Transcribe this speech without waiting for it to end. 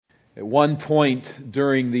At one point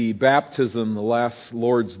during the baptism, the last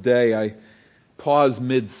Lord's Day, I paused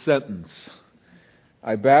mid-sentence.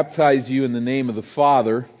 I baptize you in the name of the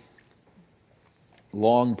Father.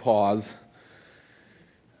 Long pause.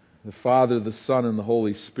 The Father, the Son, and the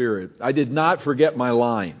Holy Spirit. I did not forget my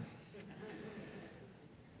line.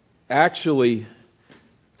 Actually,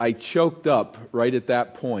 I choked up right at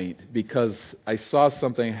that point because I saw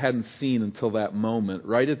something I hadn't seen until that moment.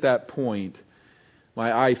 Right at that point,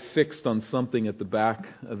 my eye fixed on something at the back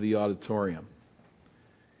of the auditorium.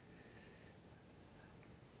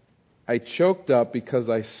 I choked up because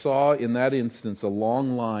I saw in that instance a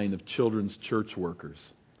long line of children's church workers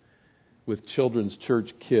with children's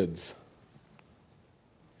church kids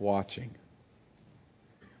watching.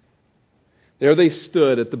 There they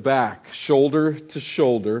stood at the back, shoulder to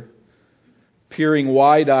shoulder, peering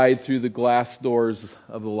wide-eyed through the glass doors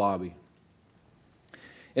of the lobby.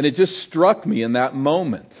 And it just struck me in that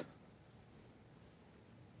moment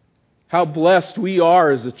how blessed we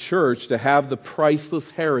are as a church to have the priceless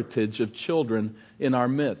heritage of children in our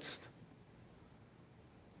midst.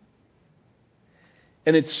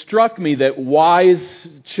 And it struck me that wise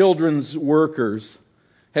children's workers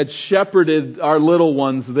had shepherded our little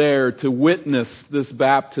ones there to witness this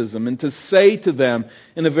baptism and to say to them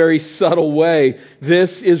in a very subtle way,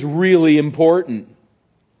 this is really important.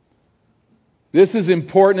 This is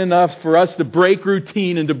important enough for us to break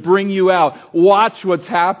routine and to bring you out. Watch what's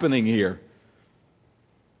happening here.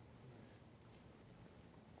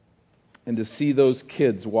 And to see those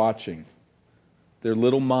kids watching, their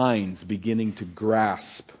little minds beginning to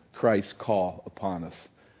grasp Christ's call upon us.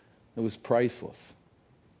 It was priceless.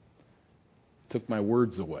 It took my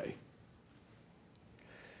words away.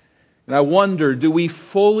 And I wonder, do we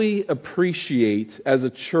fully appreciate as a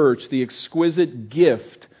church the exquisite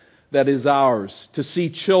gift that is ours to see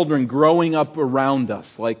children growing up around us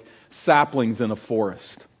like saplings in a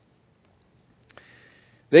forest?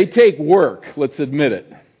 They take work, let's admit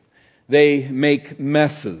it. They make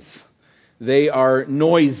messes. They are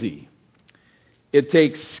noisy. It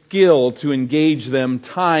takes skill to engage them,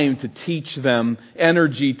 time to teach them,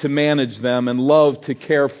 energy to manage them, and love to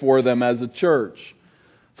care for them as a church.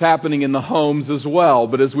 It's happening in the homes as well,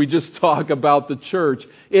 but as we just talk about the church,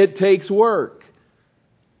 it takes work.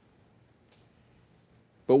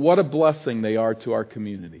 But what a blessing they are to our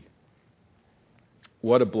community.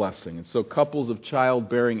 What a blessing. And so couples of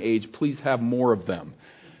childbearing age, please have more of them.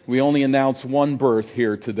 We only announced one birth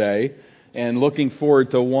here today, and looking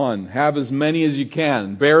forward to one. Have as many as you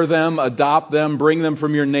can. Bear them, adopt them, bring them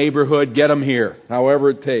from your neighborhood, get them here.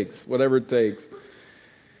 However it takes, whatever it takes.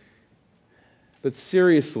 But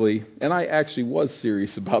seriously, and I actually was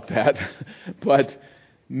serious about that, but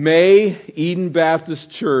may Eden Baptist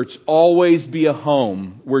Church always be a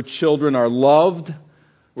home where children are loved,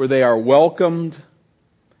 where they are welcomed,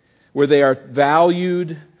 where they are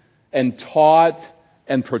valued and taught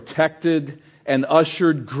and protected and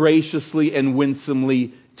ushered graciously and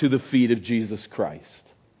winsomely to the feet of Jesus Christ.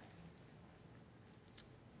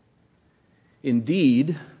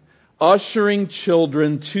 Indeed, ushering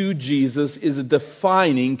children to Jesus is a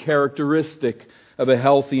defining characteristic of a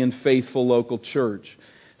healthy and faithful local church.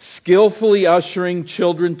 Skillfully ushering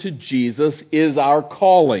children to Jesus is our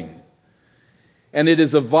calling. And it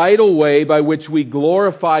is a vital way by which we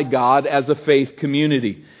glorify God as a faith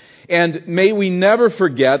community. And may we never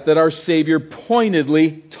forget that our Savior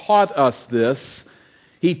pointedly taught us this.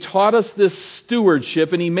 He taught us this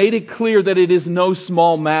stewardship, and He made it clear that it is no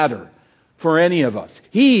small matter for any of us.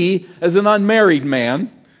 He, as an unmarried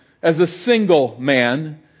man, as a single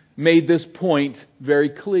man, made this point very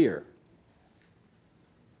clear.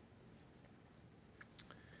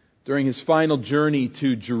 During His final journey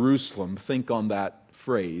to Jerusalem, think on that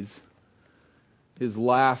phrase, His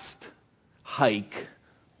last hike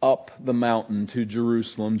up the mountain to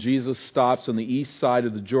Jerusalem, Jesus stops on the east side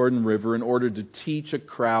of the Jordan River in order to teach a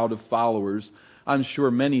crowd of followers, I'm sure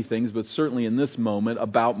many things, but certainly in this moment,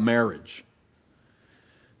 about marriage.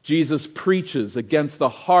 Jesus preaches against the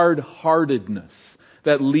hard-heartedness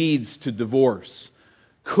that leads to divorce.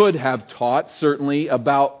 Could have taught, certainly,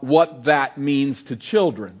 about what that means to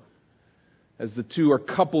children. As the two are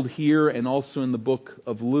coupled here and also in the book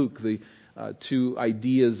of Luke, the two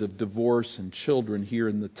ideas of divorce and children here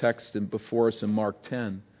in the text and before us in Mark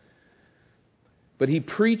 10. But He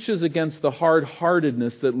preaches against the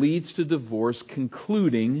hard-heartedness that leads to divorce,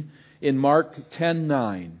 concluding in Mark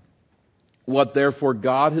 10:9, "What therefore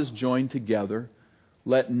God has joined together,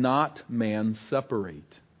 let not man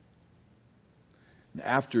separate." And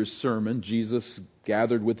after His sermon, Jesus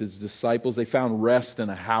gathered with His disciples. They found rest in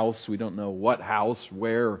a house. We don't know what house,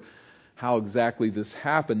 where, how exactly this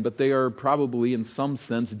happened, but they are probably in some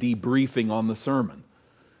sense debriefing on the sermon.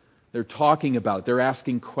 They're talking about it. They're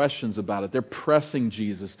asking questions about it. They're pressing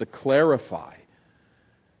Jesus to clarify,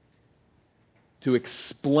 to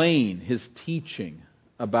explain His teaching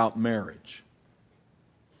about marriage.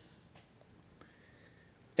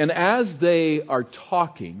 And as they are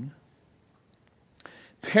talking,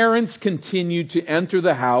 parents continue to enter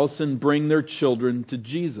the house and bring their children to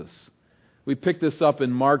Jesus. We pick this up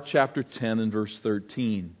in Mark chapter 10 and verse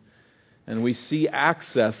 13. And we see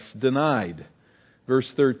access denied.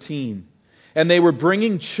 Verse 13. And they were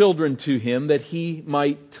bringing children to Him that He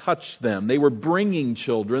might touch them. They were bringing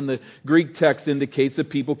children. The Greek text indicates that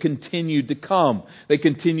people continued to come. They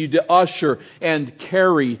continued to usher and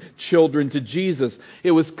carry children to Jesus.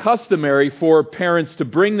 It was customary for parents to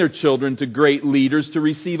bring their children to great leaders to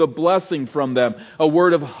receive a blessing from them, a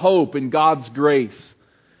word of hope and God's grace.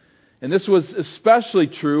 And this was especially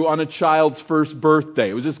true on a child's first birthday.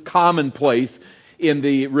 It was just commonplace in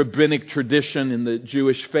the rabbinic tradition, in the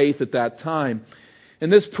Jewish faith at that time.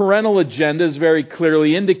 And this parental agenda is very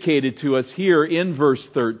clearly indicated to us here in verse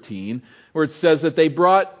 13, where it says that they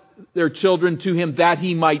brought their children to Him that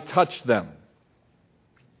He might touch them.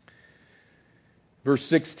 Verse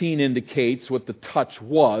 16 indicates what the touch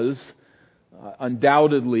was,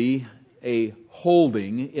 undoubtedly a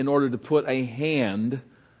holding in order to put a hand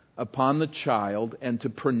upon the child and to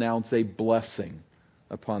pronounce a blessing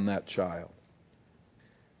upon that child.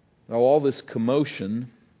 Now, all this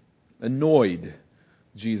commotion annoyed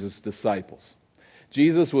Jesus' disciples.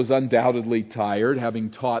 Jesus was undoubtedly tired,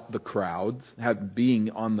 having taught the crowds,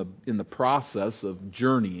 being in the process of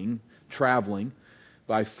journeying, traveling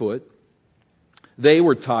by foot. They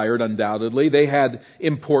were tired, undoubtedly. They had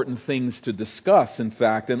important things to discuss, in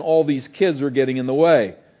fact, and all these kids were getting in the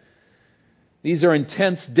way. These are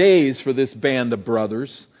intense days for this band of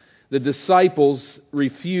brothers. The disciples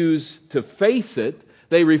refuse to face it.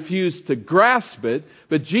 They refused to grasp it,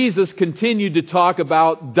 but Jesus continued to talk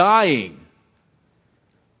about dying.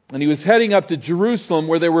 And He was heading up to Jerusalem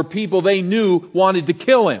where there were people they knew wanted to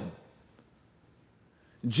kill Him.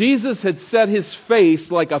 Jesus had set His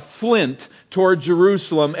face like a flint toward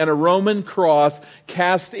Jerusalem, and a Roman cross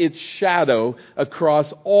cast its shadow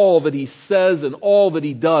across all that He says and all that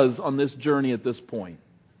He does on this journey at this point.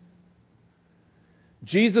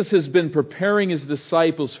 Jesus has been preparing His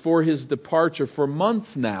disciples for His departure for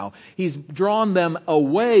months now. He's drawn them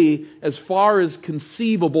away as far as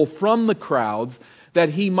conceivable from the crowds that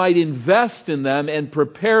He might invest in them and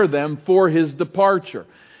prepare them for His departure.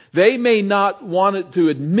 They may not want to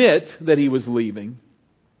admit that He was leaving,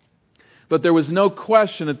 but there was no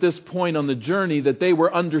question at this point on the journey that they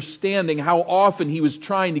were understanding how often He was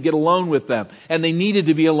trying to get alone with them, and they needed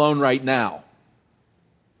to be alone right now.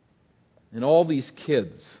 And all these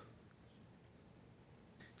kids,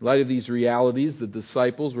 in light of these realities, the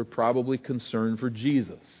disciples were probably concerned for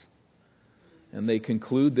Jesus. And they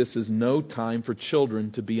conclude this is no time for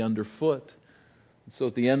children to be underfoot. So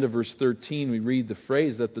at the end of verse 13, we read the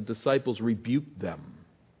phrase that the disciples rebuked them.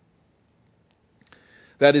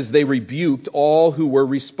 That is, they rebuked all who were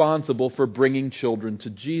responsible for bringing children to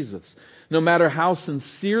Jesus. No matter how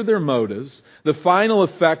sincere their motives, the final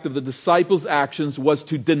effect of the disciples' actions was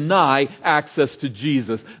to deny access to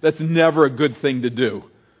Jesus. That's never a good thing to do.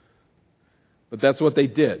 But that's what they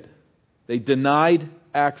did. They denied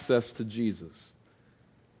access to Jesus.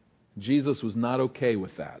 Jesus was not okay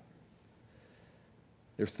with that.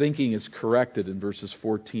 Their thinking is corrected in verses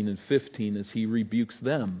 14 and 15 as He rebukes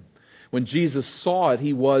them. When Jesus saw it,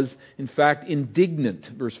 He was, in fact, indignant,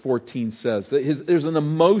 verse 14 says. There's an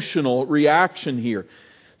emotional reaction here.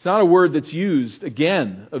 It's not a word that's used,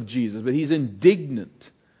 again, of Jesus, but He's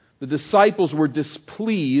indignant. The disciples were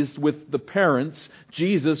displeased with the parents.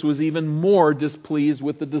 Jesus was even more displeased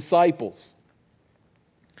with the disciples.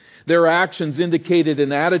 Their actions indicated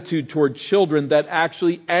an attitude toward children that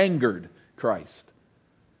actually angered Christ.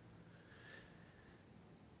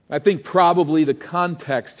 I think probably the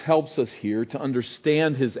context helps us here to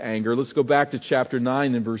understand His anger. Let's go back to chapter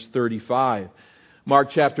 9 and verse 35. Mark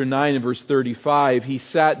chapter 9 and verse 35, He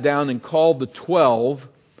sat down and called the 12,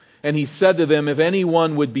 and He said to them, if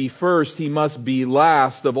anyone would be first, he must be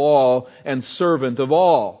last of all and servant of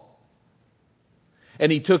all.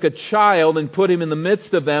 And He took a child and put him in the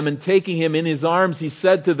midst of them, and taking him in His arms, He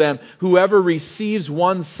said to them, whoever receives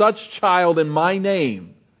one such child in My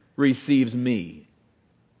name receives Me.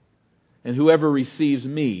 And whoever receives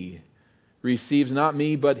Me receives not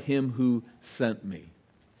Me, but Him who sent Me.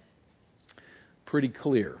 Pretty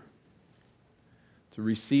clear. To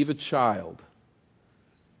receive a child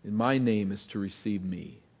in My name is to receive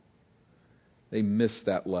Me. They missed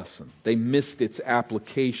that lesson. They missed its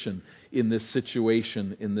application in this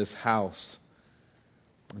situation, in this house.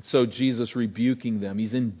 And so Jesus, rebuking them,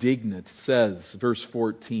 He's indignant, says, verse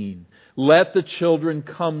 14, "Let the children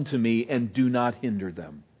come to me and do not hinder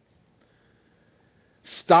them."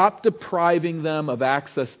 Stop depriving them of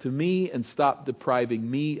access to me and stop depriving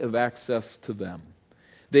me of access to them.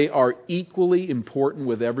 They are equally important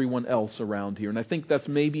with everyone else around here. And I think that's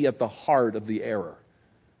maybe at the heart of the error.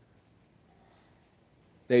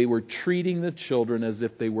 They were treating the children as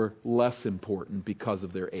if they were less important because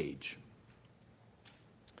of their age.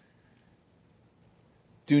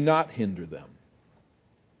 Do not hinder them.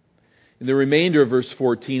 In the remainder of verse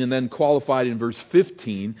 14, and then qualified in verse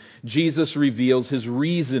 15, Jesus reveals His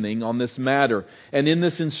reasoning on this matter. And in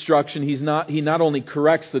this instruction, He not only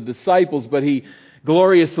corrects the disciples, but He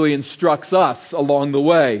gloriously instructs us along the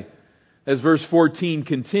way. As verse 14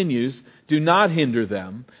 continues, "Do not hinder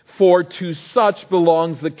them, for to such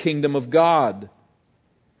belongs the kingdom of God."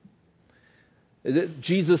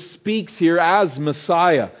 Jesus speaks here as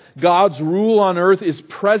Messiah. God's rule on earth is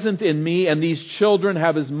present in me, and these children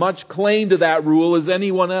have as much claim to that rule as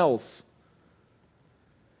anyone else.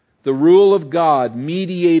 The rule of God,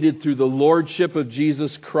 mediated through the lordship of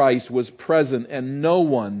Jesus Christ, was present, and no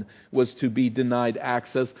one was to be denied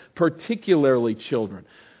access, particularly children.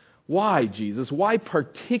 Why, Jesus? Why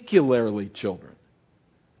particularly children?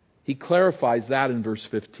 He clarifies that in verse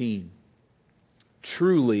 15.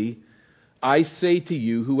 "Truly, I say to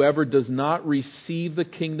you, whoever does not receive the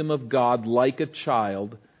kingdom of God like a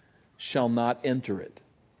child shall not enter it."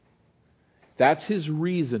 That's His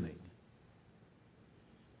reasoning.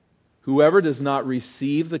 Whoever does not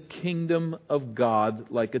receive the kingdom of God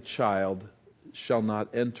like a child shall not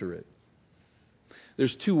enter it.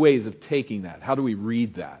 There's two ways of taking that. How do we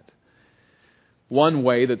read that? One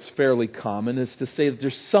way that's fairly common is to say that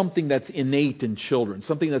there's something that's innate in children,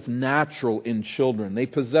 something that's natural in children. They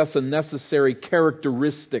possess a necessary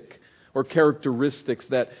characteristic or characteristics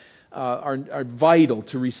that are vital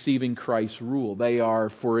to receiving Christ's rule. They are,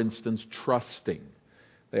 for instance, trusting.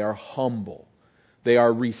 They are humble. They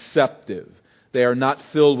are receptive. They are not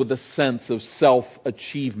filled with a sense of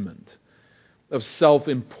self-achievement, of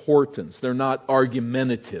self-importance. They're not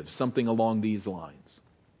argumentative, something along these lines.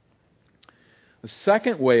 The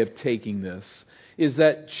second way of taking this is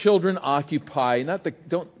that children occupy,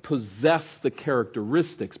 don't possess the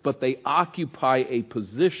characteristics, but they occupy a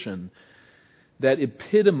position that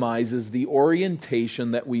epitomizes the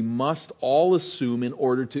orientation that we must all assume in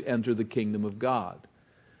order to enter the kingdom of God.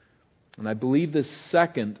 And I believe this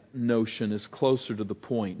second notion is closer to the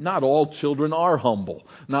point. Not all children are humble.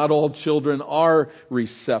 Not all children are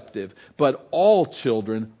receptive. But all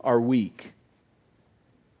children are weak.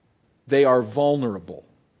 They are vulnerable.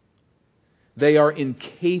 They are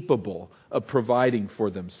incapable of providing for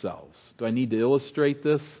themselves. Do I need to illustrate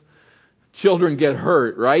this? Children get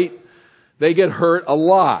hurt, right? They get hurt a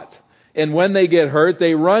lot. And when they get hurt,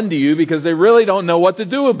 they run to you because they really don't know what to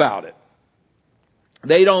do about it.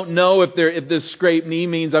 They don't know if this scraped knee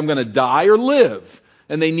means I'm going to die or live.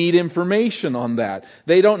 And they need information on that.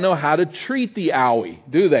 They don't know how to treat the owie,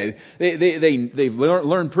 do they? They've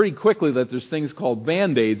learned pretty quickly that there's things called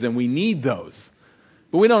Band-Aids and we need those.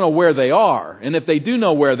 But we don't know where they are. And if they do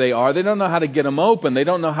know where they are, they don't know how to get them open. They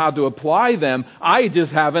don't know how to apply them. I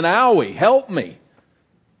just have an owie. Help me.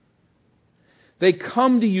 They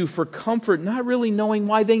come to you for comfort, not really knowing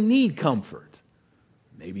why they need comfort.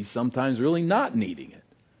 Maybe sometimes really not needing it.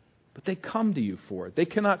 But they come to you for it. They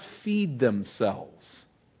cannot feed themselves.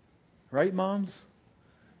 Right, moms?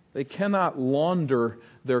 They cannot launder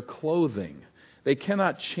their clothing. They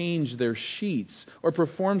cannot change their sheets or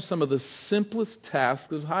perform some of the simplest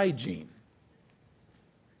tasks of hygiene.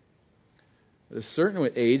 At a certain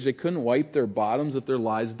age, they couldn't wipe their bottoms if their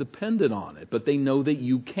lives depended on it. But they know that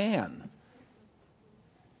you can.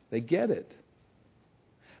 They get it.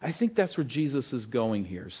 I think that's where Jesus is going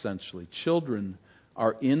here, essentially. Children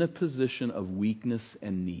are in a position of weakness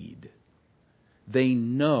and need. They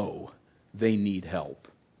know they need help.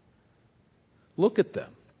 Look at them.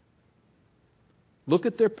 Look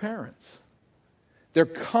at their parents. They're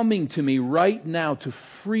coming to me right now to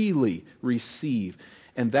freely receive.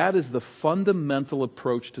 And that is the fundamental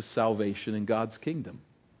approach to salvation in God's kingdom.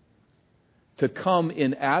 To come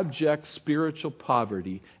in abject spiritual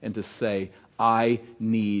poverty and to say, I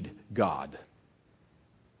need God.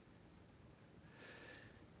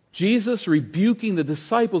 Jesus rebuking the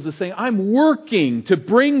disciples is saying, I'm working to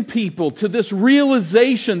bring people to this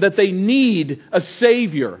realization that they need a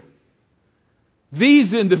Savior.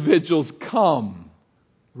 These individuals come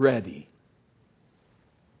ready.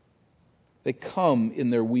 They come in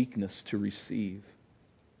their weakness to receive.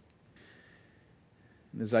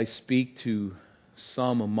 And as I speak to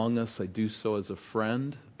some among us, I do so as a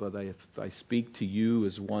friend, but I speak to you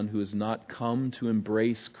as one who has not come to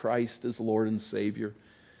embrace Christ as Lord and Savior.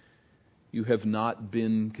 You have not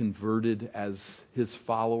been converted as His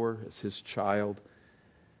follower, as His child.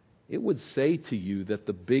 It would say to you that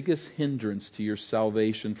the biggest hindrance to your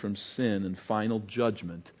salvation from sin and final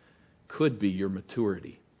judgment could be your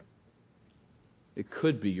maturity. It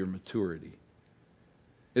could be your maturity.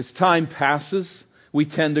 As time passes, we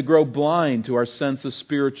tend to grow blind to our sense of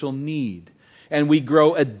spiritual need, and we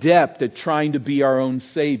grow adept at trying to be our own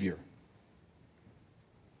Savior.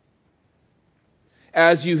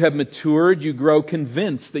 As you have matured, you grow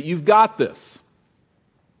convinced that you've got this.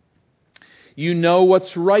 You know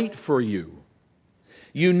what's right for you.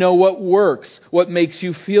 You know what works, what makes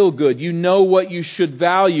you feel good. You know what you should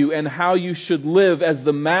value and how you should live as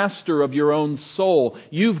the master of your own soul.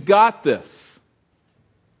 You've got this.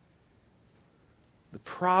 The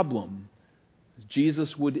problem, as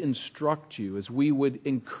Jesus would instruct you, as we would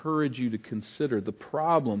encourage you to consider, the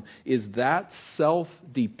problem is that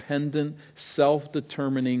self-dependent,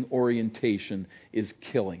 self-determining orientation is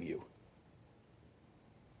killing you.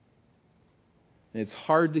 And it's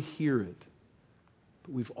hard to hear it,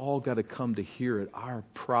 but we've all got to come to hear it. Our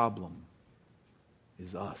problem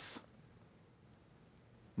is us.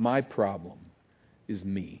 My problem is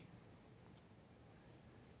me.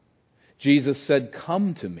 Jesus said,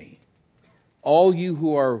 "Come to me, all you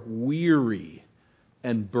who are weary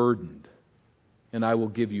and burdened, and I will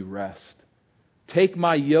give you rest. Take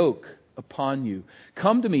my yoke upon you."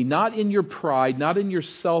 Come to me, not in your pride, not in your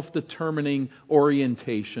self-determining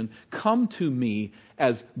orientation. Come to me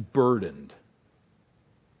as burdened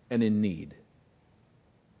and in need.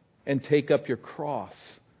 And take up your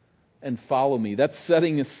cross and follow me. That's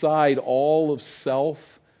setting aside all of self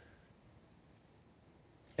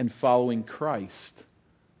and following Christ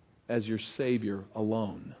as your Savior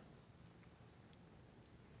alone.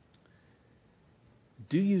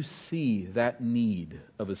 Do you see that need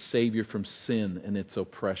of a Savior from sin and its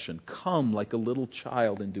oppression? Come like a little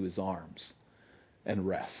child into His arms and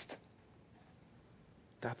rest.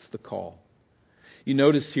 That's the call. You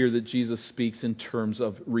notice here that Jesus speaks in terms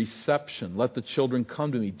of reception. Let the children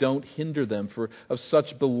come to me. Don't hinder them, for of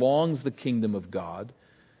such belongs the kingdom of God.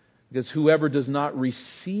 Because whoever does not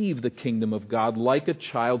receive the kingdom of God like a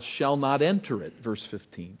child shall not enter it. Verse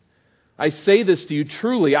 15. I say this to you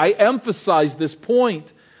truly. I emphasize this point.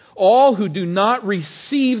 All who do not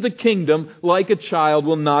receive the kingdom like a child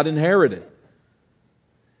will not inherit it.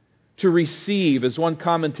 To receive, as one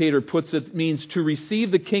commentator puts it, means to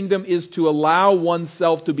receive the kingdom is to allow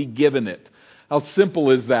oneself to be given it. How simple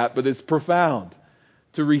is that, but it's profound.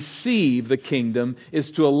 To receive the kingdom is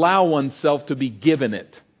to allow oneself to be given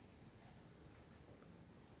it.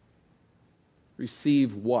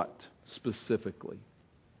 Receive what specifically?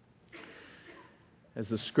 As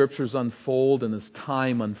the Scriptures unfold and as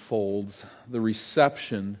time unfolds, the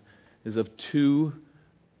reception is of two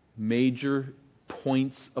major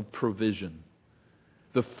points of provision.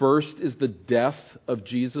 The first is the death of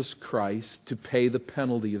Jesus Christ to pay the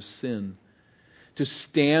penalty of sin, to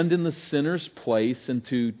stand in the sinner's place and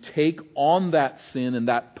to take on that sin and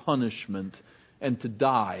that punishment and to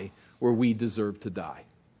die where we deserve to die.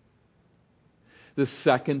 The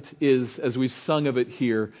second is, as we sung of it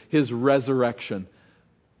here, His resurrection.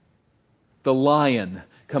 The lion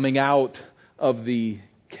coming out of the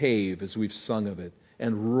cave, as we've sung of it,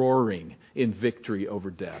 and roaring in victory over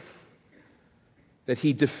death. That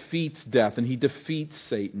He defeats death and He defeats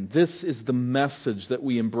Satan. This is the message that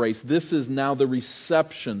we embrace. This is now the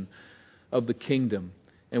reception of the kingdom,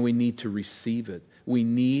 and we need to receive it. We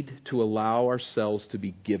need to allow ourselves to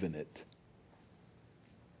be given it.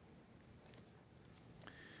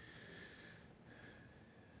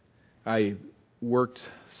 I worked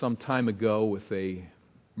some time ago with a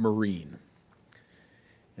Marine,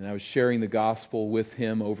 and I was sharing the gospel with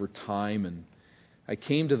him over time, and I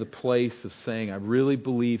came to the place of saying, I really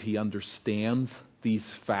believe he understands these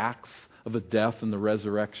facts of the death and the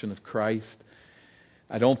resurrection of Christ.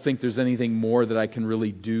 I don't think there's anything more that I can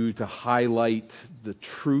really do to highlight the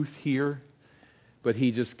truth here, but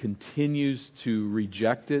he just continues to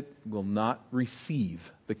reject it, will not receive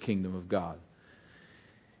the kingdom of God.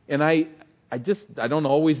 And I don't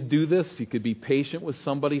always do this. You could be patient with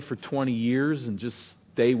somebody for 20 years and just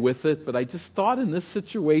stay with it. But I just thought in this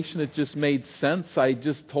situation it just made sense. I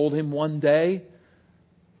just told him one day,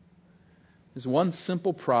 there's one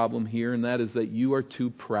simple problem here, and that is that you are too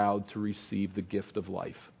proud to receive the gift of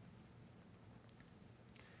life.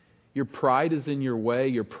 Your pride is in your way.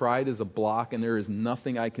 Your pride is a block, and there is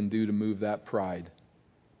nothing I can do to move that pride.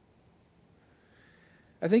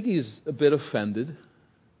 I think he's a bit offended,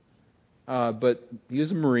 but he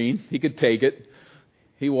is a Marine. He could take it.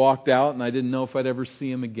 He walked out, and I didn't know if I'd ever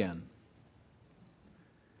see him again.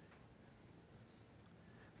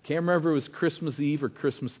 Can't remember if it was Christmas Eve or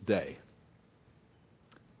Christmas Day.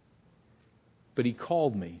 But he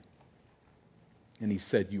called me, and he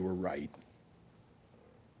said, "You were right.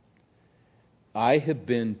 I have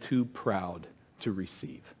been too proud to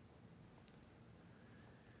receive."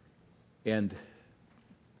 And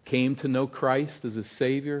came to know Christ as a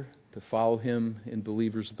Savior, to follow Him in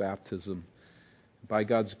believer's baptism. By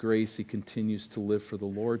God's grace, he continues to live for the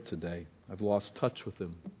Lord today. I've lost touch with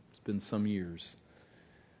him. It's been some years.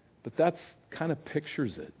 But that's kind of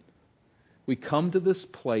pictures it. We come to this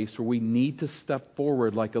place where we need to step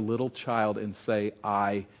forward like a little child and say,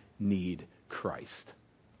 I need Christ.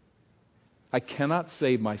 I cannot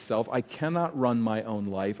save myself. I cannot run my own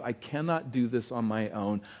life. I cannot do this on my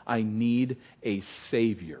own. I need a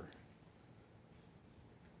Savior.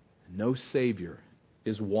 No Savior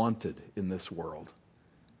is wanted in this world.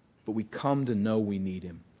 But we come to know we need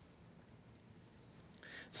Him.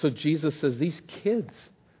 So Jesus says these kids,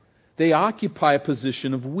 they occupy a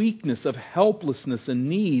position of weakness, of helplessness and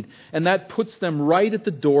need, and that puts them right at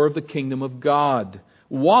the door of the kingdom of God.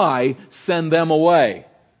 Why send them away?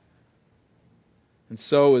 And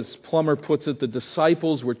so, as Plummer puts it, the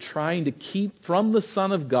disciples were trying to keep from the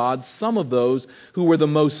Son of God some of those who were the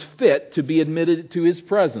most fit to be admitted to His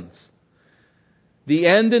presence. The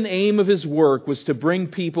end and aim of His work was to bring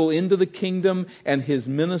people into the kingdom, and His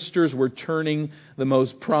ministers were turning the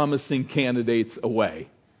most promising candidates away.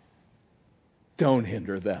 Don't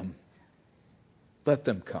hinder them. Let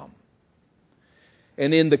them come.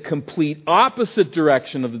 And in the complete opposite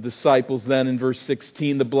direction of the disciples, then in verse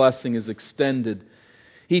 16, the blessing is extended.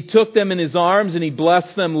 He took them in His arms and He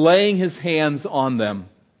blessed them, laying His hands on them.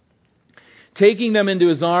 Taking them into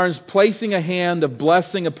His arms, placing a hand of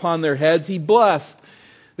blessing upon their heads, He blessed.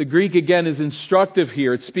 The Greek again is instructive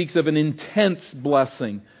here. It speaks of an intense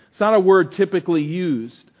blessing. It's not a word typically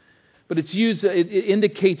used, but it's used. It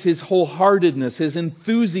indicates His wholeheartedness, His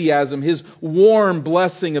enthusiasm, His warm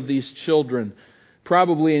blessing of these children.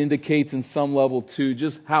 Probably indicates in some level too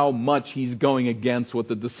just how much He's going against what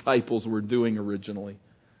the disciples were doing originally.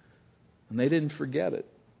 And they didn't forget it.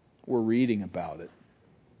 We're reading about it.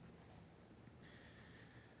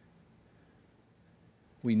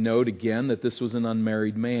 We note again that this was an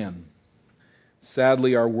unmarried man.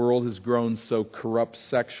 Sadly, our world has grown so corrupt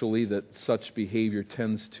sexually that such behavior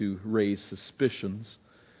tends to raise suspicions.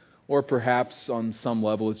 Or perhaps on some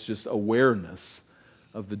level it's just awareness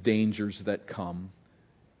of the dangers that come.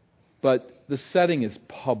 But the setting is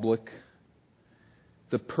public.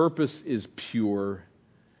 The purpose is pure.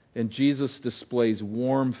 And Jesus displays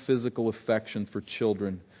warm physical affection for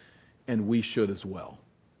children, and we should as well.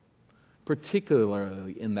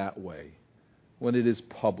 Particularly in that way, when it is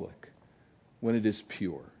public, when it is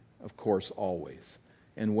pure, of course, always,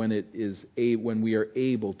 and when we are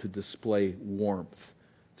able to display warmth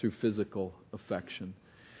through physical affection.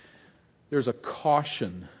 There's a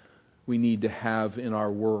caution we need to have in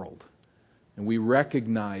our world, and we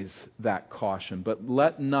recognize that caution, but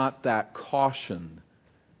let not that caution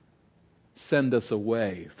send us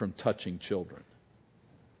away from touching children.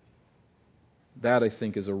 That, I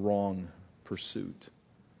think, is a wrong pursuit.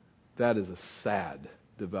 That is a sad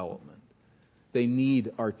development. They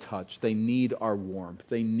need our touch. They need our warmth.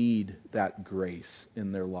 They need that grace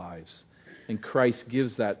in their lives. And Christ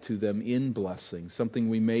gives that to them in blessing, something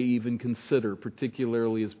we may even consider,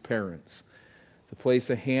 particularly as parents, to place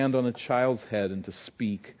a hand on a child's head and to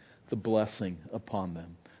speak the blessing upon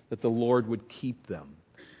them, that the Lord would keep them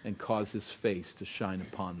and cause His face to shine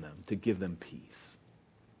upon them, to give them peace.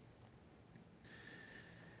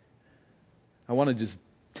 I want to just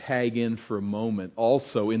tag in for a moment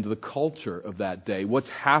also into the culture of that day. What's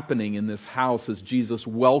happening in this house as Jesus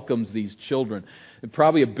welcomes these children? And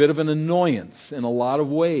probably a bit of an annoyance in a lot of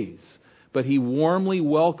ways. But He warmly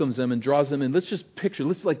welcomes them and draws them in. Let's just picture,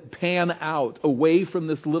 let's pan out away from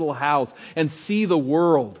this little house and see the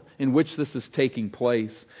world in which this is taking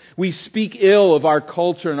place. We speak ill of our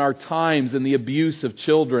culture and our times and the abuse of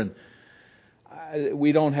children.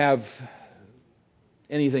 We don't have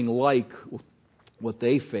anything like what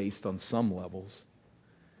they faced on some levels.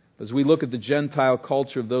 As we look at the Gentile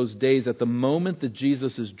culture of those days, at the moment that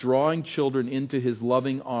Jesus is drawing children into His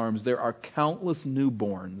loving arms, there are countless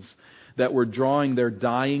newborns that were drawing their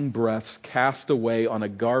dying breaths cast away on a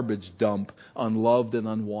garbage dump, unloved and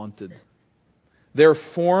unwanted. Their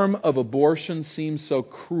form of abortion seems so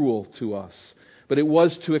cruel to us, but it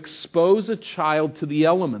was to expose a child to the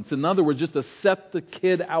elements. In other words, just to set the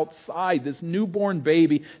kid outside, this newborn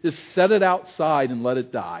baby, just set it outside and let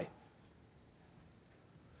it die.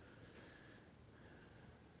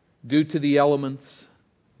 Due to the elements,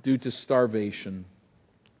 due to starvation,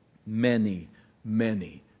 many,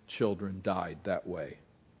 many children died that way.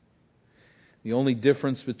 The only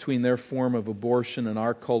difference between their form of abortion and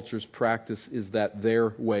our culture's practice is that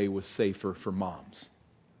their way was safer for moms.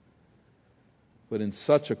 But in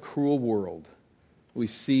such a cruel world, we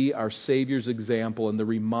see our Savior's example and the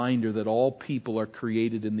reminder that all people are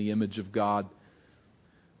created in the image of God.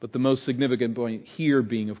 But the most significant point here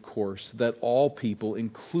being, of course, that all people,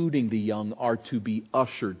 including the young, are to be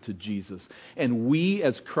ushered to Jesus. And we,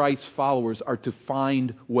 as Christ's followers, are to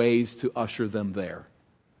find ways to usher them there,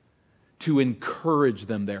 to encourage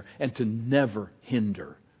them there, and to never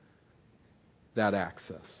hinder that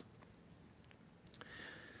access.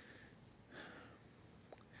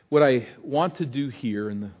 What I want to do here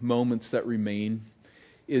in the moments that remain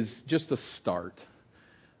is just a start.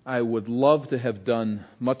 I would love to have done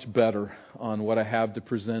much better on what I have to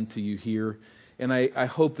present to you here. And I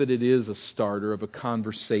hope that it is a starter of a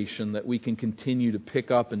conversation that we can continue to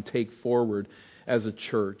pick up and take forward as a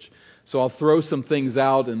church. So I'll throw some things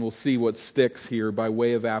out and we'll see what sticks here by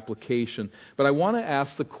way of application. But I want to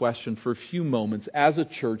ask the question for a few moments as a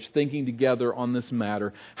church thinking together on this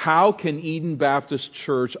matter. How can Eden Baptist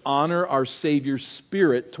Church honor our Savior's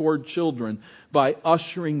Spirit toward children by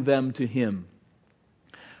ushering them to Him?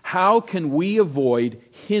 How can we avoid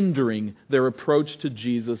hindering their approach to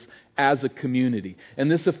Jesus as a community? And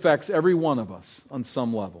this affects every one of us on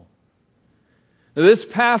some level. Now, this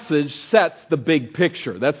passage sets the big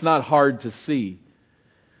picture. That's not hard to see.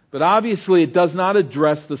 But obviously it does not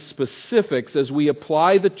address the specifics as we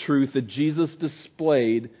apply the truth that Jesus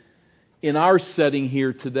displayed in our setting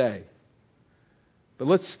here today. But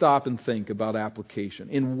let's stop and think about application.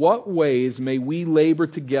 In what ways may we labor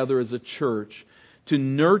together as a church to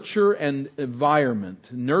nurture an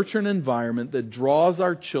environment that draws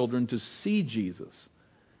our children to see Jesus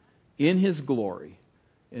in His glory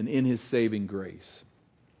and in His saving grace?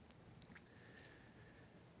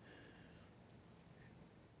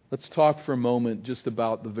 Let's talk for a moment just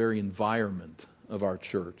about the very environment of our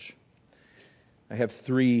church. I have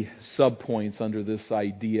 3 subpoints under this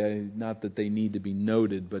idea, not that they need to be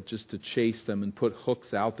noted, but just to chase them and put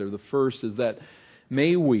hooks out there. The first is that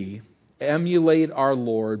may we emulate our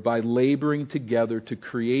Lord by laboring together to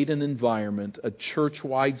create an environment, a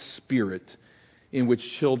church-wide spirit in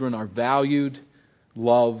which children are valued,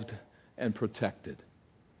 loved, and protected.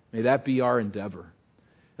 May that be our endeavor.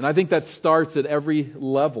 And I think that starts at every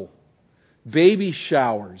level. Baby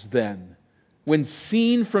showers, then, when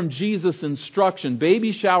seen from Jesus' instruction,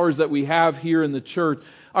 baby showers that we have here in the church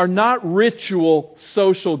are not ritual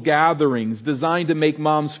social gatherings designed to make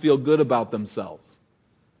moms feel good about themselves.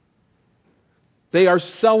 They are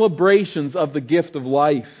celebrations of the gift of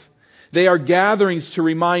life. They are gatherings to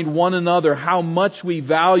remind one another how much we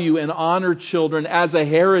value and honor children as a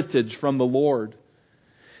heritage from the Lord.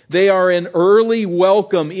 They are an early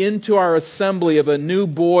welcome into our assembly of a new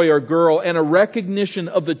boy or girl and a recognition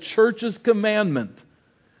of the church's commandment,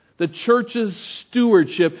 the church's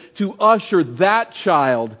stewardship to usher that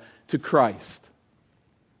child to Christ.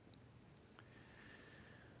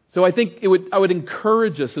 So I think I would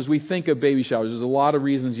encourage us as we think of baby showers. There's a lot of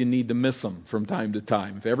reasons you need to miss them from time to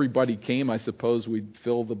time. If everybody came, I suppose we'd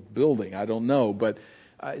fill the building. I don't know. But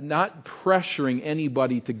not pressuring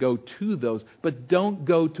anybody to go to those. But don't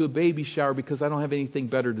go to a baby shower because I don't have anything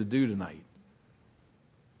better to do tonight.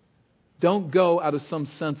 Don't go out of some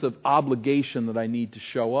sense of obligation that I need to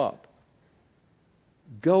show up.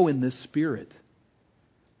 Go in this spirit.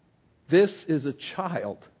 This is a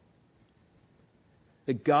child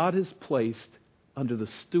that God has placed under the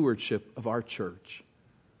stewardship of our church.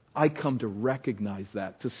 I come to recognize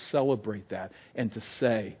that, to celebrate that, and to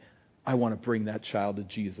say, I want to bring that child to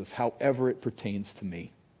Jesus, however it pertains to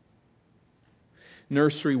me.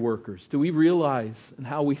 Nursery workers, do we realize and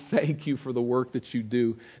how we thank you for the work that you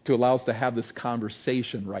do to allow us to have this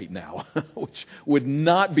conversation right now, which would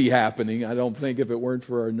not be happening, I don't think, if it weren't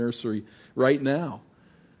for our nursery right now.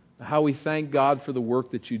 How we thank God for the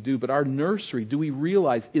work that you do. But our nursery, do we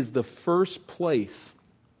realize, is the first place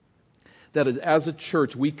that as a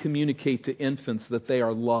church we communicate to infants that they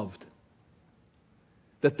are loved,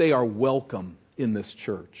 that they are welcome in this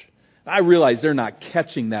church. I realize they're not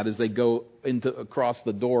catching that as they go across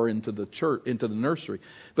the door into the church, into the nursery.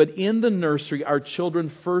 But in the nursery, our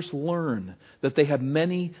children first learn that they have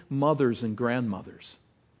many mothers and grandmothers.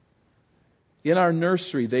 In our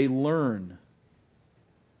nursery, they learn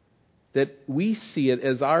that we see it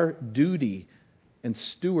as our duty and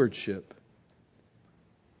stewardship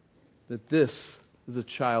that this is a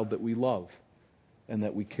child that we love and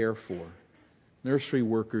that we care for. Nursery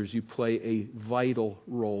workers, you play a vital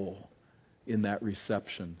role in that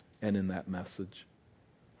reception and in that message.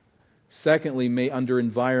 Secondly, under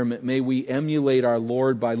environment, may we emulate our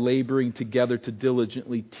Lord by laboring together to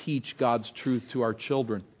diligently teach God's truth to our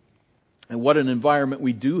children. And what an environment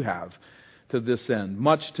we do have to this end.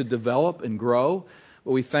 Much to develop and grow,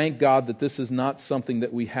 but we thank God that this is not something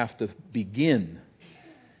that we have to begin.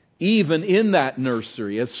 Even in that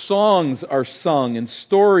nursery, as songs are sung and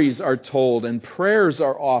stories are told and prayers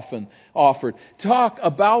are often offered, talk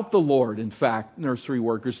about the Lord, in fact, nursery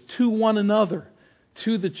workers, to one another,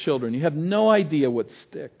 to the children. You have no idea what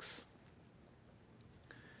sticks.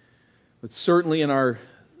 But certainly in our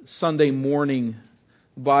Sunday morning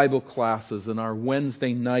Bible classes and our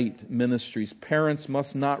Wednesday night ministries, parents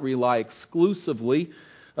must not rely exclusively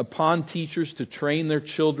upon teachers to train their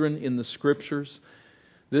children in the Scriptures.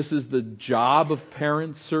 This is the job of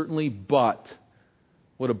parents, certainly, but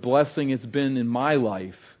what a blessing it's been in my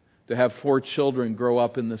life to have 4 children grow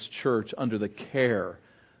up in this church under the care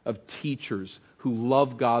of teachers who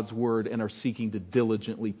love God's Word and are seeking to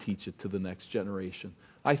diligently teach it to the next generation.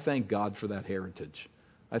 I thank God for that heritage.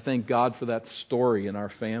 I thank God for that story in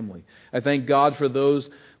our family. I thank God for those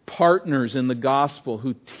partners in the gospel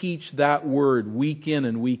who teach that Word week in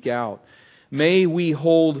and week out. May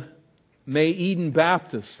Eden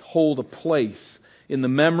Baptist hold a place in the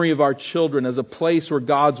memory of our children as a place where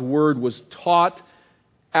God's Word was taught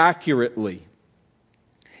accurately.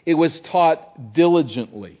 It was taught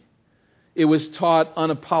diligently. It was taught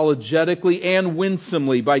unapologetically and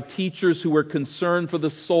winsomely by teachers who were concerned for the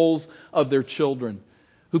souls of their children,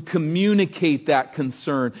 who communicate that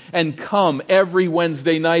concern and come every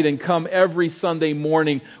Wednesday night and come every Sunday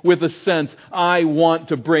morning with a sense, I want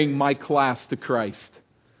to bring my class to Christ.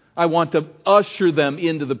 I want to usher them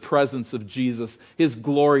into the presence of Jesus, His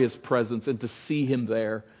glorious presence, and to see Him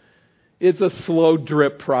there. It's a slow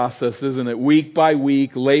drip process, isn't it? Week by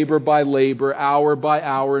week, labor by labor, hour by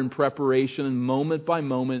hour in preparation, and moment by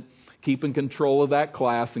moment, keeping control of that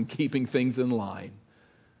class and keeping things in line.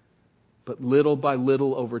 But little by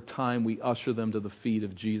little over time, we usher them to the feet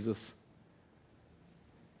of Jesus.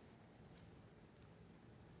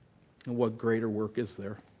 And what greater work is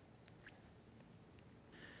there?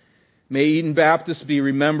 May Eden Baptist be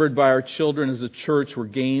remembered by our children as a church where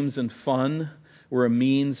games and fun were a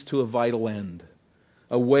means to a vital end,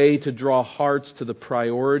 a way to draw hearts to the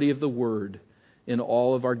priority of the Word in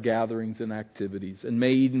all of our gatherings and activities. And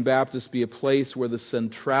may Eden Baptist be a place where the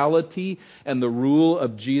centrality and the rule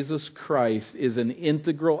of Jesus Christ is an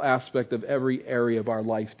integral aspect of every area of our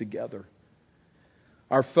life together.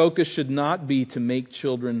 Our focus should not be to make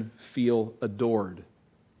children feel adored.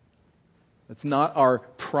 That's not our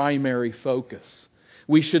primary focus.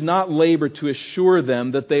 We should not labor to assure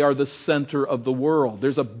them that they are the center of the world.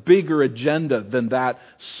 There's a bigger agenda than that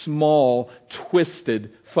small,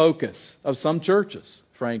 twisted focus of some churches,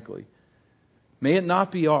 frankly. May it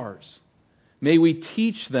not be ours. May we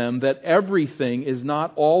teach them that everything is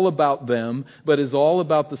not all about them, but is all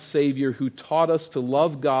about the Savior who taught us to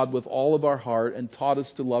love God with all of our heart and taught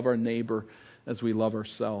us to love our neighbor as we love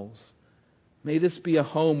ourselves. May this be a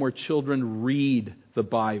home where children read the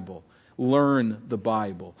Bible, learn the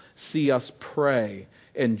Bible, see us pray,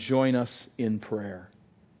 and join us in prayer.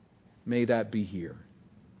 May that be here.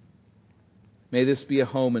 May this be a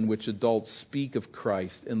home in which adults speak of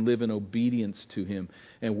Christ and live in obedience to Him,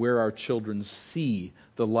 and where our children see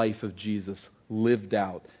the life of Jesus lived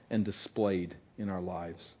out and displayed in our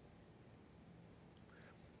lives.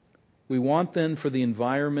 We want then for the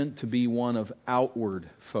environment to be one of outward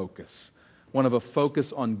focus. One of a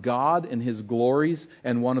focus on God and His glories,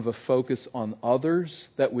 and one of a focus on others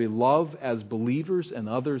that we love as believers and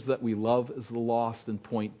others that we love as the lost and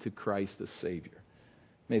point to Christ as Savior.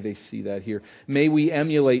 May they see that here. May we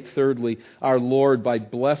emulate, thirdly, our Lord by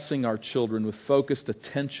blessing our children with focused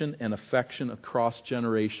attention and affection across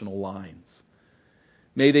generational lines.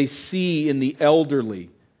 May they see in the elderly,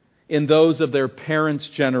 in those of their parents'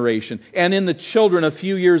 generation, and in the children a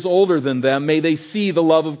few years older than them, may they see the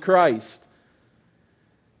love of Christ.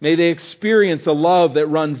 May they experience a love that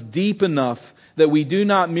runs deep enough that we do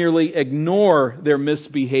not merely ignore their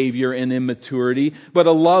misbehavior and immaturity, but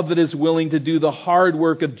a love that is willing to do the hard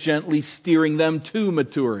work of gently steering them to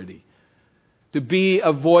maturity. To be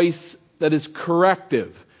a voice that is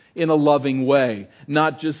corrective in a loving way,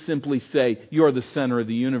 not just simply say, you're the center of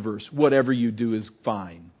the universe, whatever you do is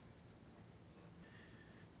fine.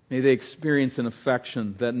 May they experience an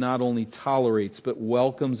affection that not only tolerates but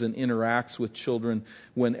welcomes and interacts with children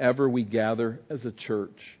whenever we gather as a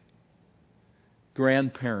church.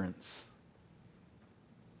 Grandparents,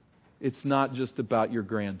 it's not just about your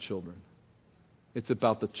grandchildren. It's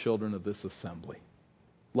about the children of this assembly.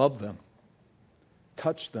 Love them.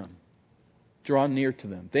 Touch them. Draw near to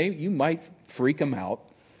them. You might freak them out.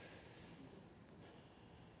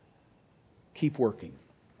 Keep working.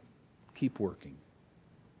 Keep working.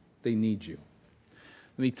 They need you.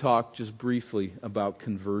 Let me talk just briefly about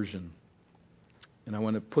conversion. And I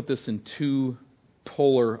want to put this in two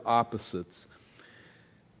polar opposites.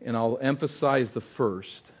 And I'll emphasize the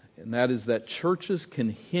first, and that is that churches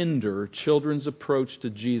can hinder children's approach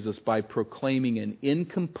to Jesus by proclaiming an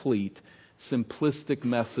incomplete, simplistic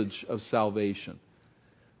message of salvation.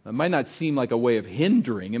 It might not seem like a way of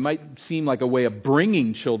hindering. It might seem like a way of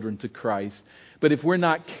bringing children to Christ. But if we're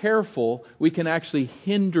not careful, we can actually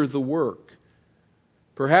hinder the work.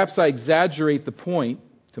 Perhaps I exaggerate the point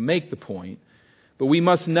to make the point, but we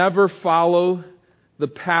must never follow the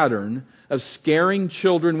pattern of scaring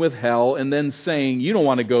children with hell and then saying, "You don't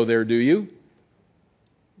want to go there, do you?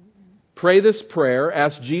 Pray this prayer,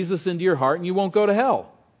 ask Jesus into your heart, and you won't go to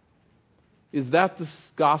hell." Is that the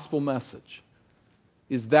gospel message?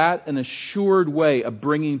 Is that an assured way of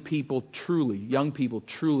bringing people truly, young people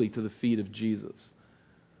truly, to the feet of Jesus?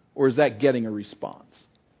 Or is that getting a response?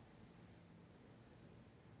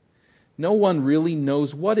 No one really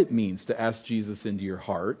knows what it means to ask Jesus into your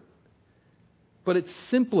heart, but it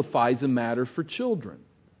simplifies a matter for children.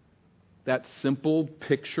 That simple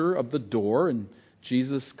picture of the door and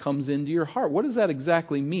Jesus comes into your heart. What does that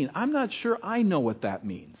exactly mean? I'm not sure I know what that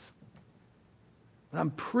means. But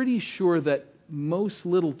I'm pretty sure that most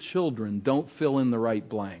little children don't fill in the right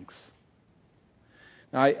blanks.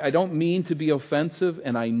 Now, I don't mean to be offensive,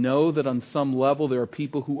 and I know that on some level there are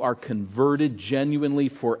people who are converted genuinely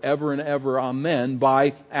forever and ever, amen,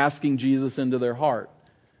 by asking Jesus into their heart.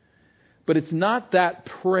 But it's not that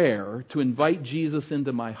prayer to invite Jesus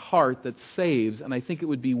into my heart that saves, and I think it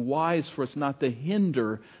would be wise for us not to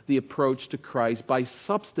hinder the approach to Christ by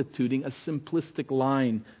substituting a simplistic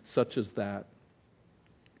line such as that.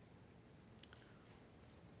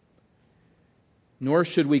 Nor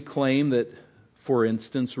should we claim that, for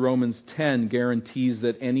instance, Romans 10 guarantees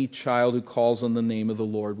that any child who calls on the name of the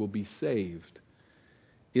Lord will be saved.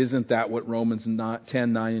 Isn't that what Romans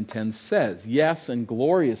 10, 9, and 10 says? Yes, and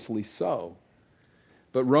gloriously so.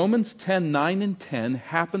 But Romans 10, 9, and 10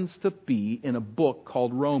 happens to be in a book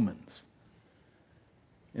called Romans.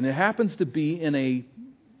 And it happens to be in a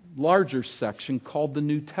larger section called the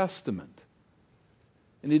New Testament.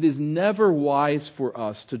 And it is never wise for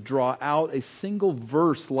us to draw out a single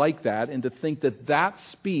verse like that and to think that that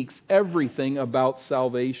speaks everything about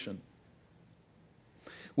salvation.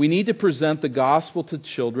 We need to present the gospel to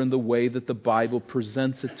children the way that the Bible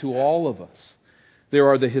presents it to all of us. There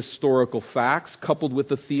are the historical facts coupled with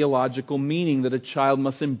the theological meaning that a child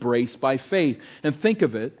must embrace by faith. And think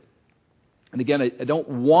of it, and again, I don't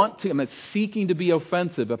want to, I'm not seeking to be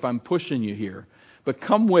offensive if I'm pushing you here. But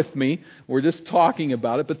come with me. We're just talking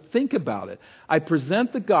about it, but think about it. I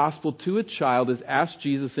present the gospel to a child as ask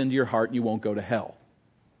Jesus into your heart and you won't go to hell.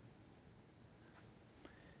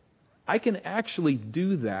 I can actually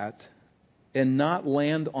do that and not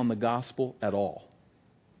land on the gospel at all.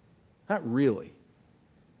 Not really.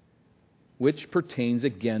 Which pertains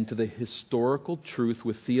again to the historical truth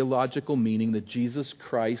with theological meaning that Jesus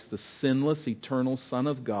Christ, the sinless, eternal Son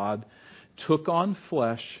of God, took on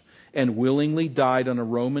flesh and willingly died on a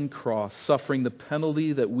Roman cross, suffering the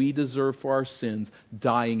penalty that we deserve for our sins,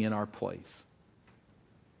 dying in our place.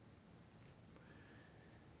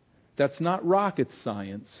 That's not rocket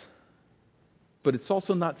science, but it's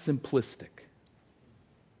also not simplistic.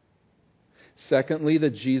 Secondly,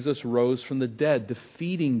 that Jesus rose from the dead,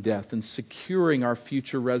 defeating death and securing our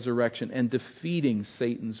future resurrection and defeating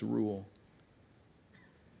Satan's rule.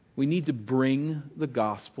 We need to bring the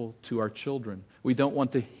gospel to our children. We don't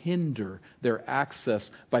want to hinder their access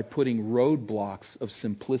by putting roadblocks of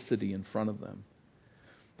simplicity in front of them.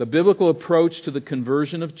 The biblical approach to the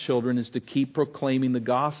conversion of children is to keep proclaiming the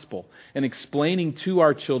gospel and explaining to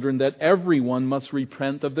our children that everyone must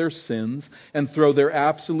repent of their sins and throw their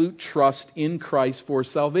absolute trust in Christ for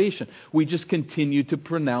salvation. We just continue to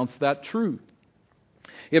pronounce that truth.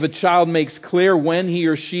 If a child makes clear when he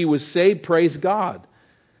or she was saved, praise God.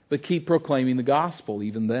 But keep proclaiming the gospel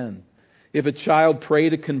even then. If a child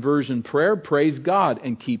prayed a conversion prayer, praise God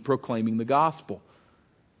and keep proclaiming the gospel.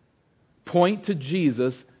 Point to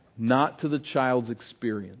Jesus, not to the child's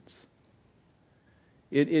experience.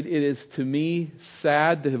 It is, to me,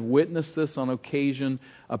 sad to have witnessed this on occasion.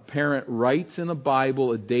 A parent writes in a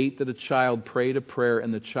Bible a date that a child prayed a prayer,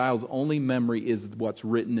 and the child's only memory is what's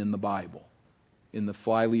written in the Bible, in the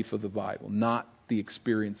flyleaf of the Bible, not the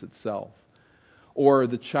experience itself. Or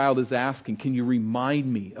the child is asking, can you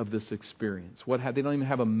remind me of this experience? They don't even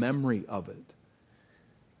have a memory of it.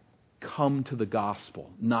 Come to the gospel,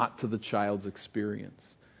 not to the child's experience.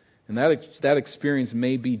 And that experience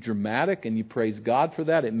may be dramatic, and you praise God for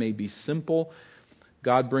that. It may be simple.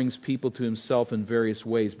 God brings people to Himself in various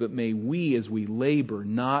ways. But may we, as we labor,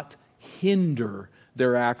 not hinder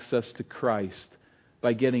their access to Christ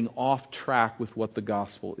by getting off track with what the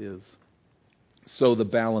gospel is. So the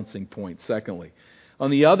balancing point, secondly. On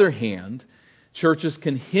the other hand, churches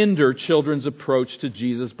can hinder children's approach to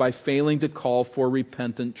Jesus by failing to call for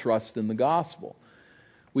repentant trust in the gospel.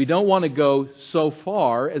 We don't want to go so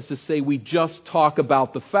far as to say we just talk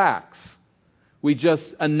about the facts. We just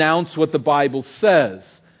announce what the Bible says.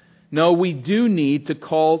 No, we do need to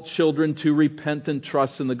call children to repentant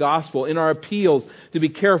trust in the gospel. In our appeals, to be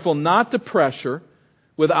careful not to pressure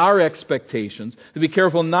with our expectations, to be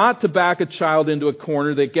careful not to back a child into a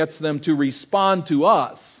corner that gets them to respond to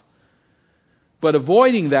us. But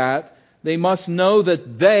avoiding that, they must know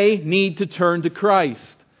that they need to turn to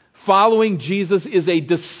Christ. Following Jesus is a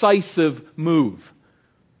decisive move.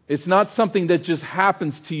 It's not something that just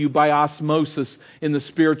happens to you by osmosis in the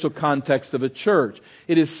spiritual context of a church.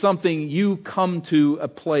 It is something you come to a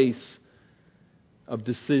place of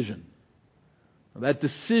decision. Now, that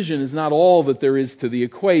decision is not all that there is to the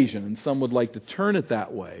equation, and some would like to turn it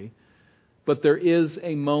that way, but there is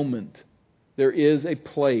a moment, there is a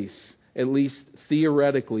place, at least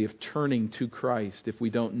theoretically, of turning to Christ if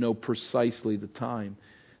we don't know precisely the time.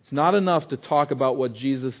 It's not enough to talk about what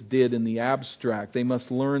Jesus did in the abstract. They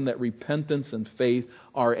must learn that repentance and faith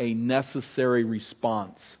are a necessary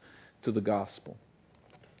response to the gospel.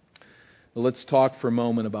 Well, let's talk for a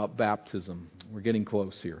moment about baptism. We're getting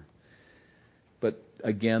close here. But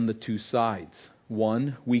again, the two sides.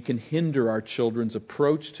 One, we can hinder our children's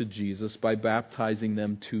approach to Jesus by baptizing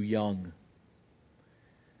them too young.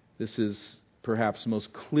 This is perhaps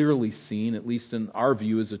most clearly seen, at least in our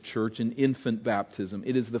view as a church, in infant baptism.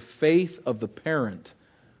 It is the faith of the parent,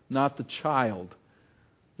 not the child,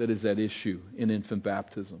 that is at issue in infant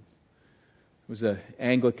baptism. There was an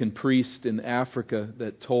Anglican priest in Africa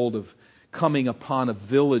that told of coming upon a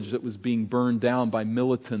village that was being burned down by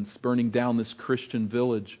militants, burning down this Christian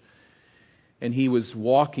village. And he was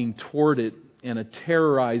walking toward it, and a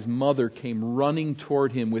terrorized mother came running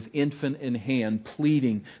toward him with infant in hand,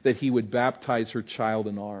 pleading that he would baptize her child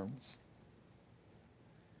in arms.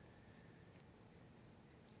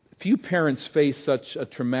 Few parents face such a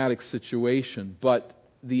traumatic situation, but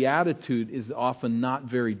the attitude is often not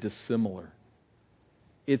very dissimilar.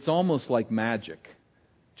 It's almost like magic.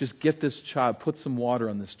 Just get this child, put some water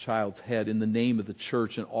on this child's head in the name of the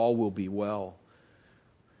church, and all will be well.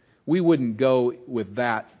 We wouldn't go with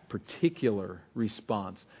that particular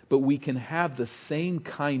response, but we can have the same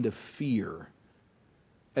kind of fear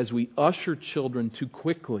as we usher children too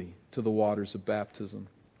quickly to the waters of baptism.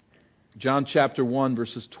 John chapter 1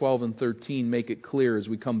 verses 12 and 13 make it clear as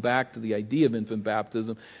we come back to the idea of infant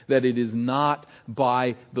baptism that it is not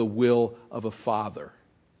by the will of a father.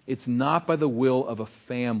 It's not by the will of a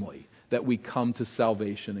family that we come to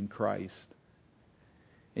salvation in Christ.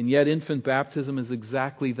 And yet infant baptism is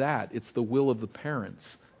exactly that. It's the will of the parents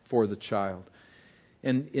for the child.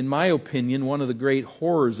 And in my opinion, one of the great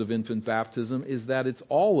horrors of infant baptism is that it's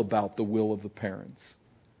all about the will of the parents.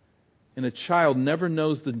 And a child never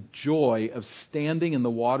knows the joy of standing in the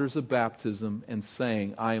waters of baptism and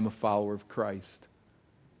saying, I am a follower of Christ.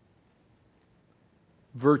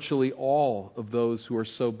 Virtually all of those who are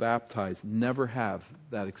so baptized never have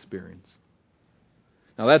that experience.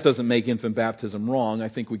 Now that doesn't make infant baptism wrong. I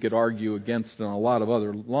think we could argue against it on a lot of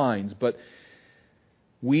other lines, but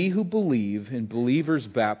we who believe in believers'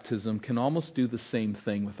 baptism can almost do the same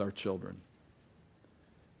thing with our children.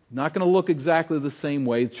 Not going to look exactly the same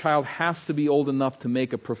way. The child has to be old enough to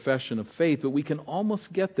make a profession of faith, but we can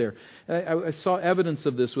almost get there. I saw evidence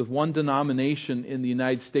of this with one denomination in the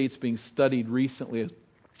United States being studied recently,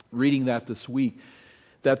 reading that this week,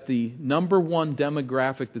 that the number one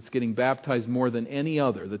demographic that's getting baptized more than any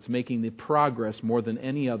other, that's making the progress more than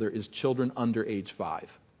any other, is children under age 5.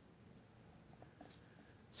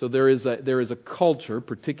 So there is a culture,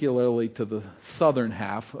 particularly to the southern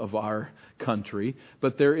half of our country,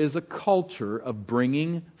 but there is a culture of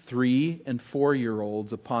bringing 3- and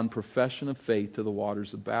 4-year-olds upon profession of faith to the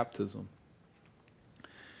waters of baptism.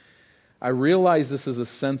 I realize this is a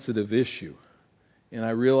sensitive issue, and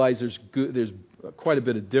I realize there's quite a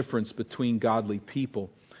bit of difference between godly people.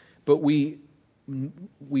 But we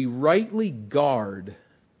rightly guard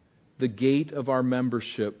the gate of our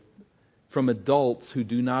membership from adults who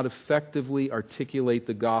do not effectively articulate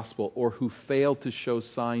the gospel or who fail to show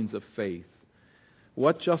signs of faith.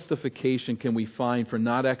 What justification can we find for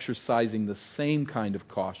not exercising the same kind of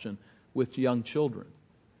caution with young children?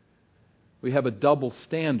 We have a double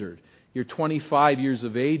standard. You're 25 years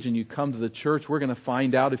of age and you come to the church, we're going to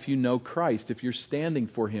find out if you know Christ, if you're standing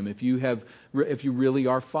for Him, if you really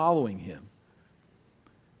are following Him.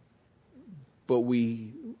 But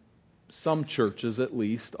some churches at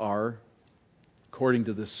least are, according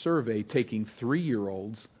to this survey, taking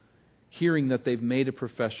 3-year-olds, hearing that they've made a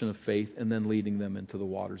profession of faith, and then leading them into the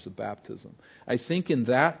waters of baptism. I think in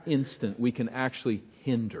that instant we can actually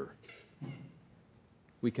hinder.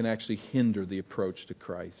 We can actually hinder the approach to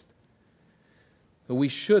Christ. But we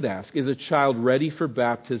should ask, is a child ready for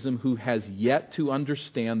baptism who has yet to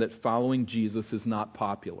understand that following Jesus is not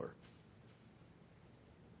popular?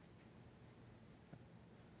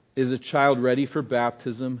 Is a child ready for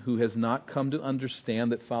baptism who has not come to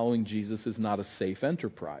understand that following Jesus is not a safe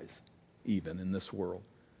enterprise, even in this world?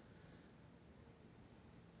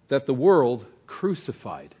 That the world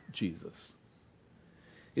crucified Jesus.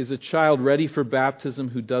 Is a child ready for baptism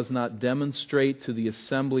who does not demonstrate to the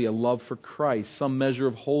assembly a love for Christ, some measure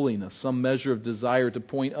of holiness, some measure of desire to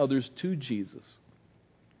point others to Jesus?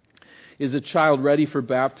 Is a child ready for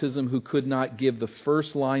baptism who could not give the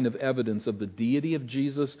first line of evidence of the deity of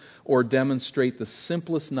Jesus or demonstrate the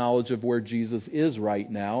simplest knowledge of where Jesus is right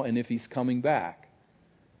now and if He's coming back?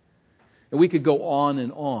 And we could go on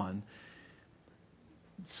and on.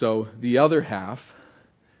 So the other half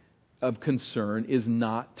of concern is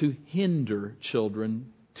not to hinder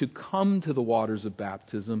children to come to the waters of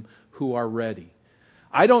baptism who are ready.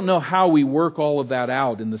 I don't know how we work all of that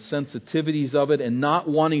out in the sensitivities of it and not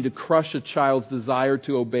wanting to crush a child's desire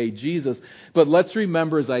to obey Jesus. But let's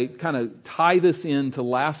remember, as I kind of tie this into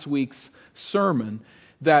last week's sermon,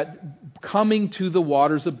 that coming to the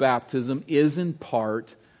waters of baptism is in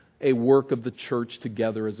part a work of the church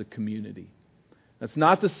together as a community. That's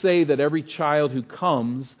not to say that every child who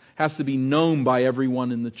comes has to be known by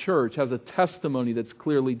everyone in the church, has a testimony that's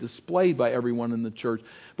clearly displayed by everyone in the church,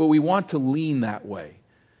 but we want to lean that way.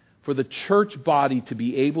 For the church body to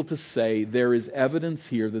be able to say there is evidence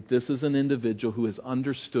here that this is an individual who has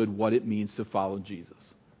understood what it means to follow Jesus.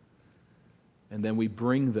 And then we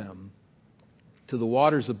bring them to the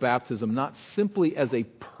waters of baptism not simply as a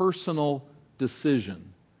personal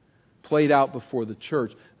decision played out before the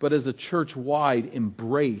church, but as a church-wide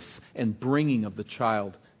embrace and bringing of the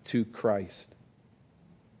child to Christ.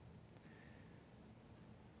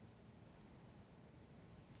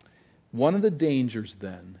 One of the dangers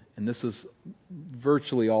then, and this is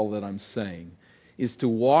virtually all that I'm saying, is to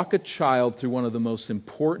walk a child through one of the most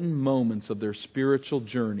important moments of their spiritual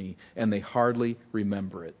journey and they hardly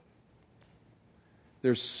remember it.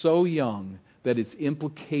 They're so young that its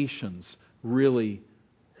implications really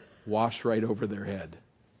wash right over their head.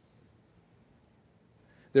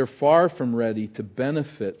 They're far from ready to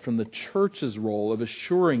benefit from the church's role of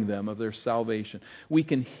assuring them of their salvation. We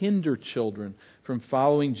can hinder children from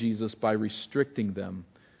following Jesus by restricting them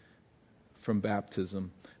from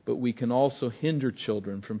baptism, but we can also hinder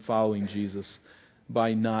children from following Jesus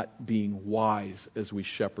by not being wise as we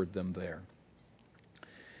shepherd them there.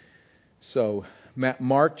 So,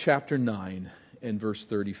 Mark chapter 9 and verse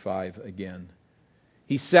 35 again.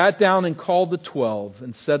 He sat down and called the 12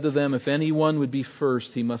 and said to them, if anyone would be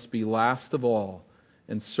first, he must be last of all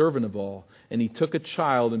and servant of all. And he took a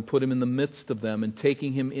child and put him in the midst of them, and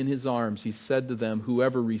taking him in his arms, he said to them,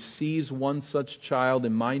 whoever receives one such child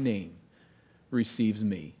in my name receives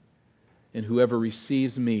me. And whoever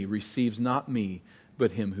receives me receives not me,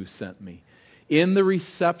 but him who sent me. In the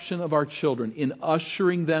reception of our children, in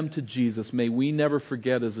ushering them to Jesus, may we never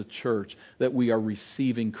forget as a church that we are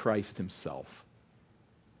receiving Christ Himself.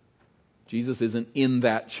 Jesus isn't in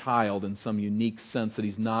that child in some unique sense that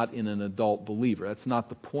He's not in an adult believer. That's not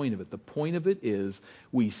the point of it. The point of it is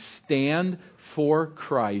we stand for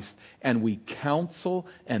Christ and we counsel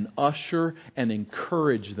and usher and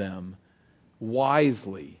encourage them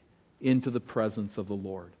wisely into the presence of the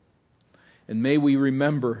Lord. And may we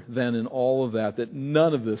remember then in all of that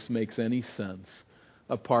none of this makes any sense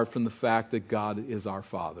apart from the fact that God is our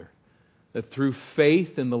Father. That through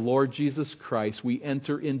faith in the Lord Jesus Christ, we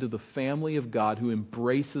enter into the family of God who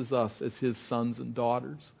embraces us as His sons and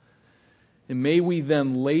daughters. And may we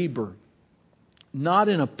then labor, not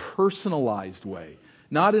in a personalized way,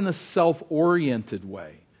 not in a self-oriented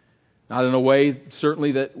way, not in a way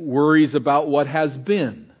certainly that worries about what has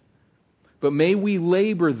been, But may we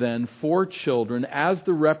labor then for children as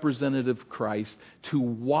the representative of Christ to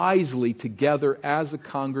wisely together as a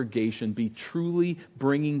congregation be truly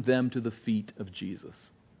bringing them to the feet of Jesus.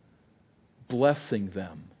 Blessing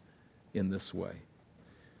them in this way.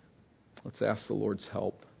 Let's ask the Lord's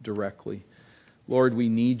help directly. Lord, we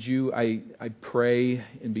need You. I pray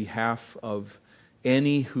in behalf of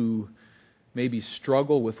any who maybe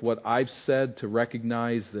struggle with what I've said to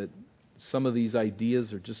recognize that some of these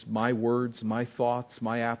ideas are just my words, my thoughts,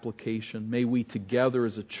 my application. May we together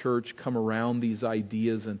as a church come around these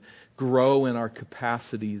ideas and grow in our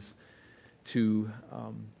capacities to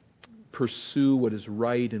pursue what is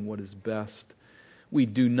right and what is best. We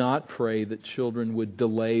do not pray that children would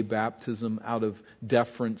delay baptism out of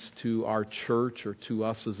deference to our church or to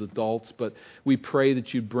us as adults, but we pray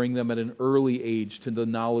that You'd bring them at an early age to the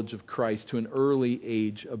knowledge of Christ, to an early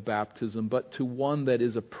age of baptism, but to one that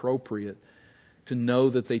is appropriate to know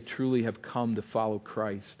that they truly have come to follow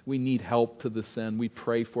Christ. We need help to this end. We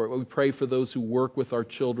pray for it. We pray for those who work with our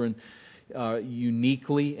children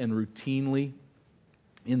uniquely and routinely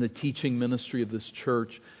in the teaching ministry of this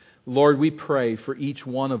church. Lord, we pray for each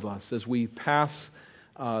one of us as we pass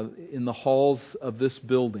in the halls of this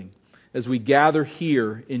building, as we gather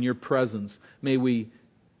here in Your presence, may we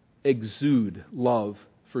exude love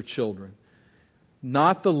for children.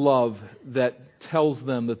 Not the love that tells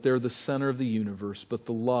them that they're the center of the universe, but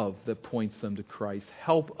the love that points them to Christ.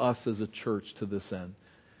 Help us as a church to this end.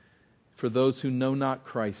 For those who know not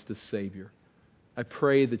Christ as Savior, I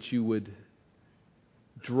pray that You would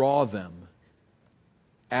draw them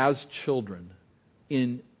as children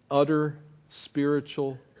in utter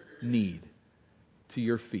spiritual need to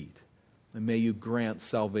Your feet. And may You grant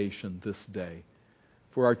salvation this day.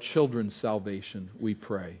 For our children's salvation, we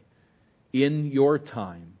pray. In Your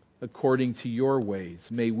time, according to Your ways,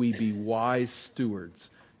 may we be wise stewards,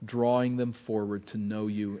 drawing them forward to know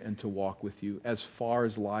You and to walk with You as far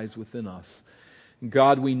as lies within us.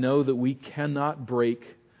 God, we know that we cannot break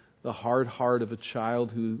the hard heart of a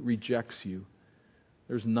child who rejects You.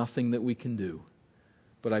 There's nothing that we can do.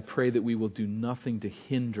 But I pray that we will do nothing to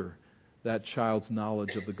hinder that child's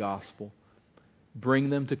knowledge of the gospel. Bring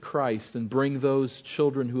them to Christ, and bring those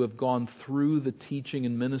children who have gone through the teaching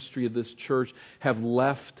and ministry of this church, have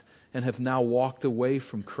left and have now walked away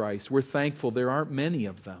from Christ. We're thankful there aren't many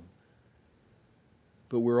of them.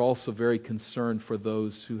 But we're also very concerned for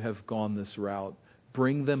those who have gone this route.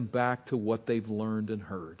 Bring them back to what they've learned and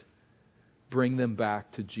heard. Bring them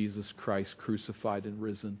back to Jesus Christ crucified and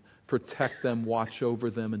risen. Protect them, watch over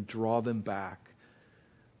them, and draw them back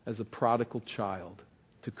as a prodigal child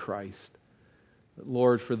to Christ.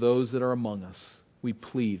 Lord, for those that are among us, we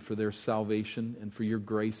plead for their salvation and for Your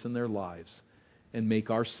grace in their lives, and make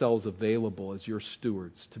ourselves available as Your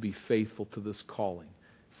stewards to be faithful to this calling.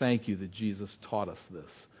 Thank You that Jesus taught us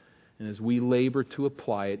this. And as we labor to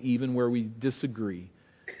apply it, even where we disagree,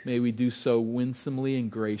 may we do so winsomely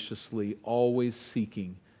and graciously, always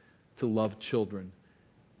seeking to love children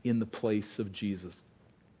in the place of Jesus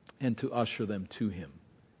and to usher them to Him.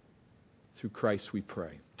 Through Christ we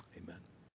pray.